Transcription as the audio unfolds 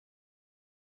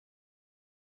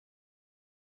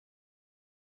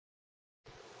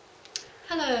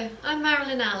Hello, I'm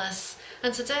Marilyn Allis,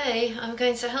 and today I'm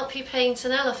going to help you paint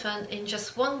an elephant in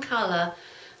just one colour.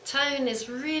 Tone is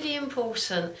really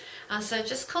important, and so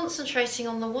just concentrating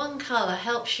on the one colour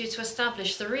helps you to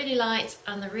establish the really light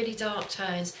and the really dark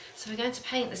tones. So we're going to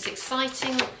paint this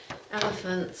exciting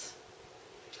elephant.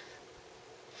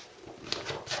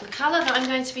 The colour that I'm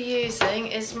going to be using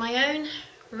is my own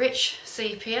rich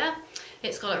sepia.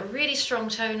 It's got a really strong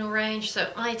tonal range,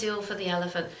 so ideal for the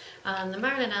elephant. And the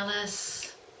Marilyn Allis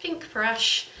pink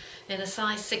brush in a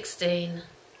size 16.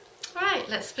 Right,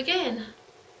 let's begin.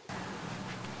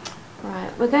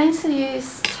 Right, we're going to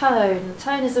use tone.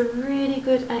 Tone is a really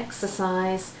good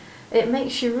exercise. It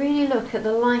makes you really look at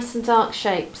the light and dark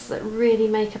shapes that really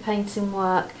make a painting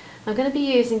work. I'm going to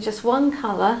be using just one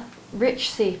colour, rich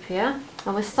sepia,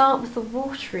 and we'll start with the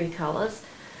watery colours.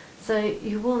 So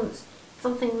you want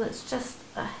something that's just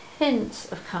a hint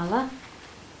of colour,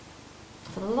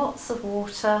 so lots of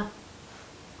water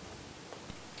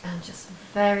and just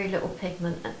very little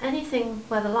pigment, and anything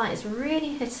where the light is really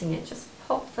hitting it, just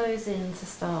pop those in to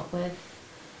start with.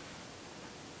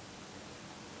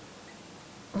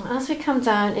 And as we come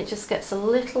down, it just gets a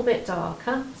little bit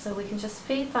darker, so we can just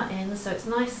feed that in so it's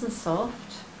nice and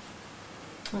soft.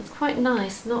 And it's quite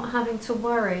nice not having to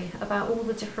worry about all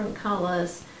the different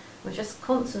colours. We're just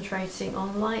concentrating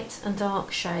on light and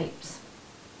dark shapes.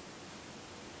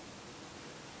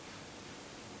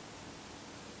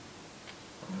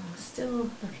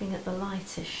 Still looking at the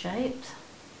lightest shapes.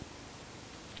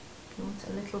 If you want it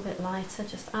a little bit lighter,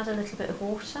 just add a little bit of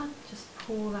water, just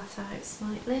pour that out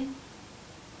slightly.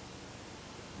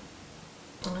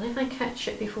 And if I catch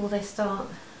it before they start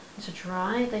to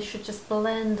dry, they should just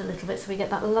blend a little bit so we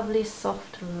get that lovely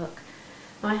soft look.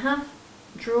 Now I have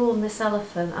drawn this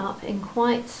elephant up in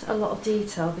quite a lot of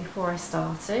detail before I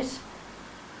started.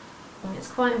 And it's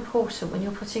quite important when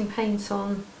you're putting paint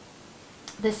on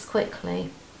this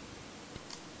quickly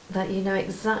that you know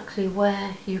exactly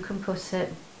where you can put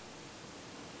it.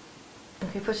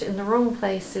 If you put it in the wrong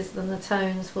places, then the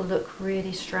tones will look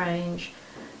really strange.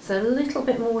 So a little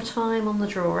bit more time on the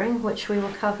drawing, which we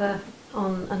will cover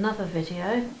on another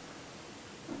video.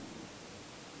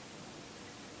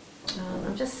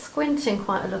 I'm just squinting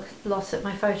quite a lot at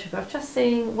my photograph, just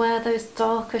seeing where those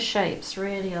darker shapes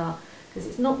really are, because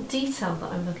it's not detail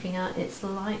that I'm looking at, it's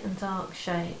light and dark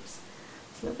shapes.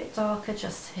 It's a little bit darker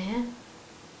just here.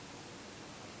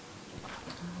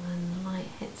 And the light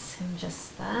hits him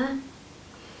just there.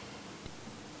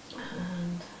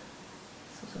 And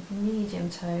sort of medium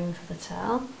tone for the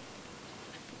tail.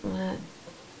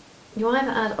 You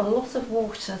either add a lot of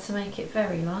water to make it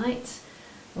very light,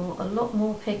 or a lot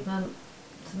more pigment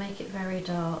to make it very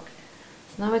dark.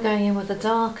 So now we're going in with a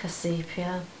darker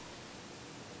sepia.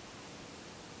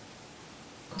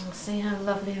 And see how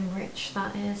lovely and rich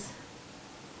that is.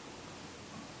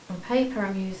 The paper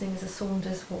I'm using is a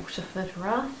Saunders Waterford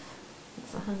Rough.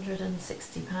 It's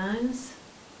 £160.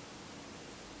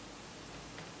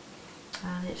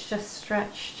 And it's just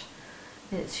stretched.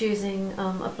 It's using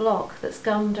a block that's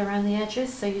gummed around the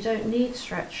edges, so you don't need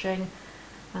stretching.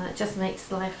 And it just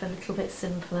makes life a little bit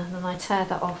simpler, and then I tear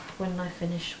that off when I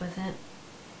finish with it.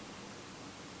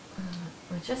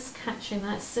 We're just catching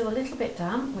that. It's still a little bit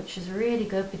damp, which is really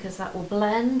good because that will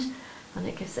blend and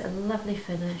it gives it a lovely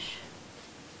finish.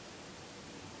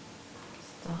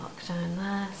 It's dark down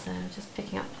there, so just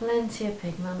picking up plenty of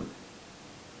pigment.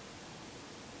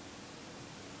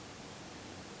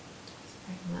 Just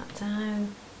bring that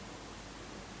down.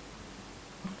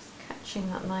 Just catching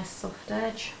that nice soft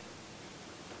edge.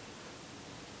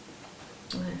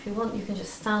 If you want, you can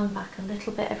just stand back a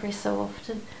little bit every so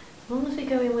often. As long as we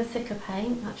go in with thicker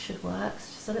paint, that should work.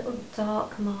 So just a little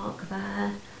dark mark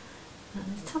there.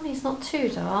 And tell me it's not too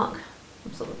dark.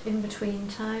 I'm sort of in between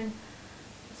tone.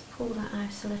 Just pull that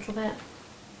out a little bit.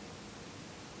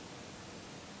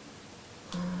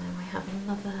 And then we have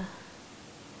another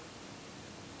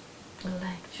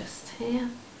leg just here.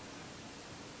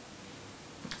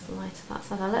 Just lighter that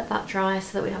side. I'll let that dry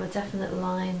so that we have a definite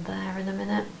line there in a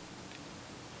minute.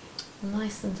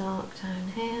 Nice and dark down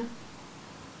here.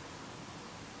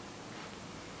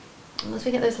 And as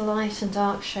we get those light and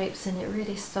dark shapes in, it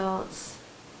really starts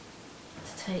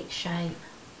to take shape.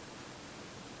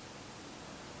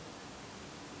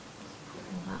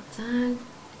 Pull that down.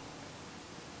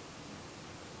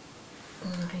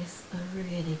 And here's a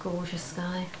really gorgeous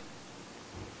guy.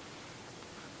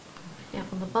 Picking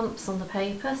up on the bumps on the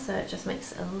paper, so it just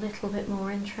makes it a little bit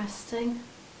more interesting.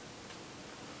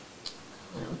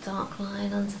 A little dark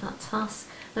line under that tusk.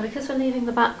 Now because we're leaving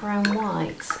the background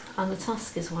white and the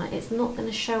tusk is white, it's not going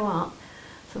to show up.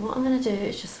 So what I'm going to do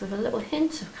is just with a little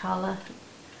hint of colour,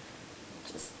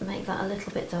 Just make that a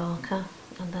little bit darker,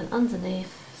 and then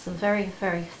underneath some very,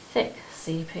 very thick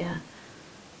sepia.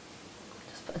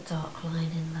 Just put a dark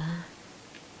line in there,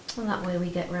 and that way we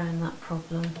get round that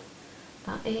problem.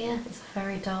 That ear is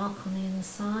very dark on the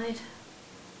inside.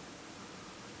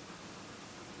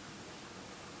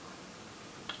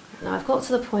 Now I've got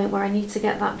to the point where I need to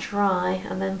get that dry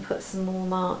and then put some more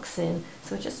marks in.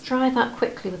 So just dry that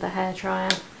quickly with the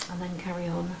hairdryer and then carry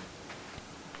on.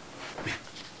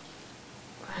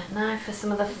 Right, now for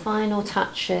some of the final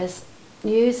touches.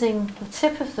 Using the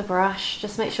tip of the brush,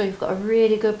 just make sure you've got a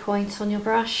really good point on your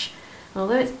brush. And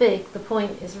although it's big, the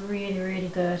point is really, really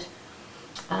good.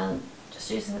 And just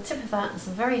using the tip of that and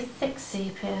some very thick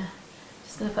sepia,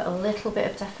 just going to put a little bit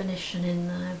of definition in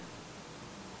there.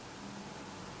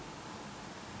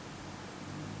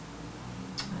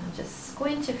 Just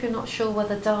squint if you're not sure where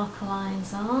the darker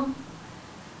lines are.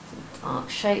 Some dark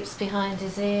shapes behind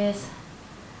his ears.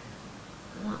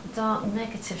 And that dark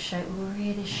negative shape will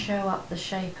really show up the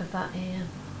shape of that ear.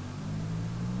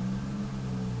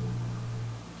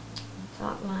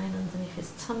 Dark line underneath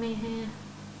his tummy here.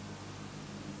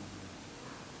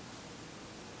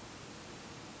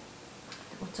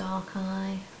 Little dark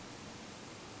eye.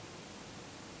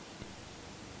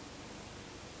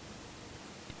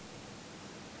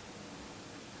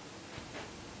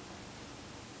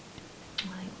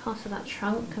 Part of that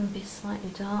trunk can be slightly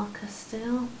darker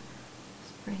still.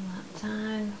 Just bring that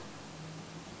down.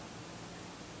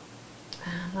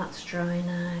 And that's dry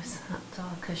now, so that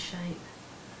darker shape.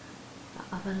 That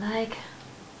other leg.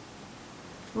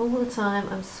 All the time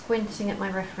I'm squinting at my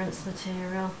reference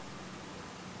material.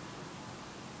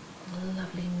 A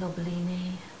lovely knobbly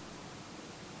knee.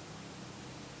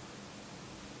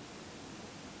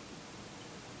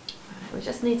 Right, we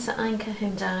just need to anchor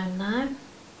him down now.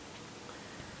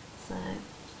 So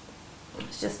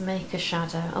let's just make a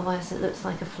shadow, otherwise it looks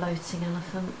like a floating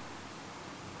elephant.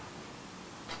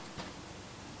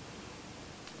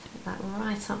 Take that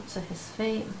right up to his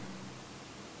feet.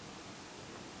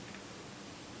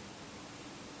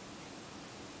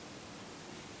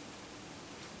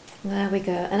 There we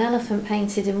go, an elephant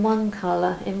painted in one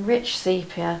colour, in rich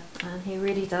sepia, and he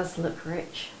really does look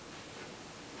rich.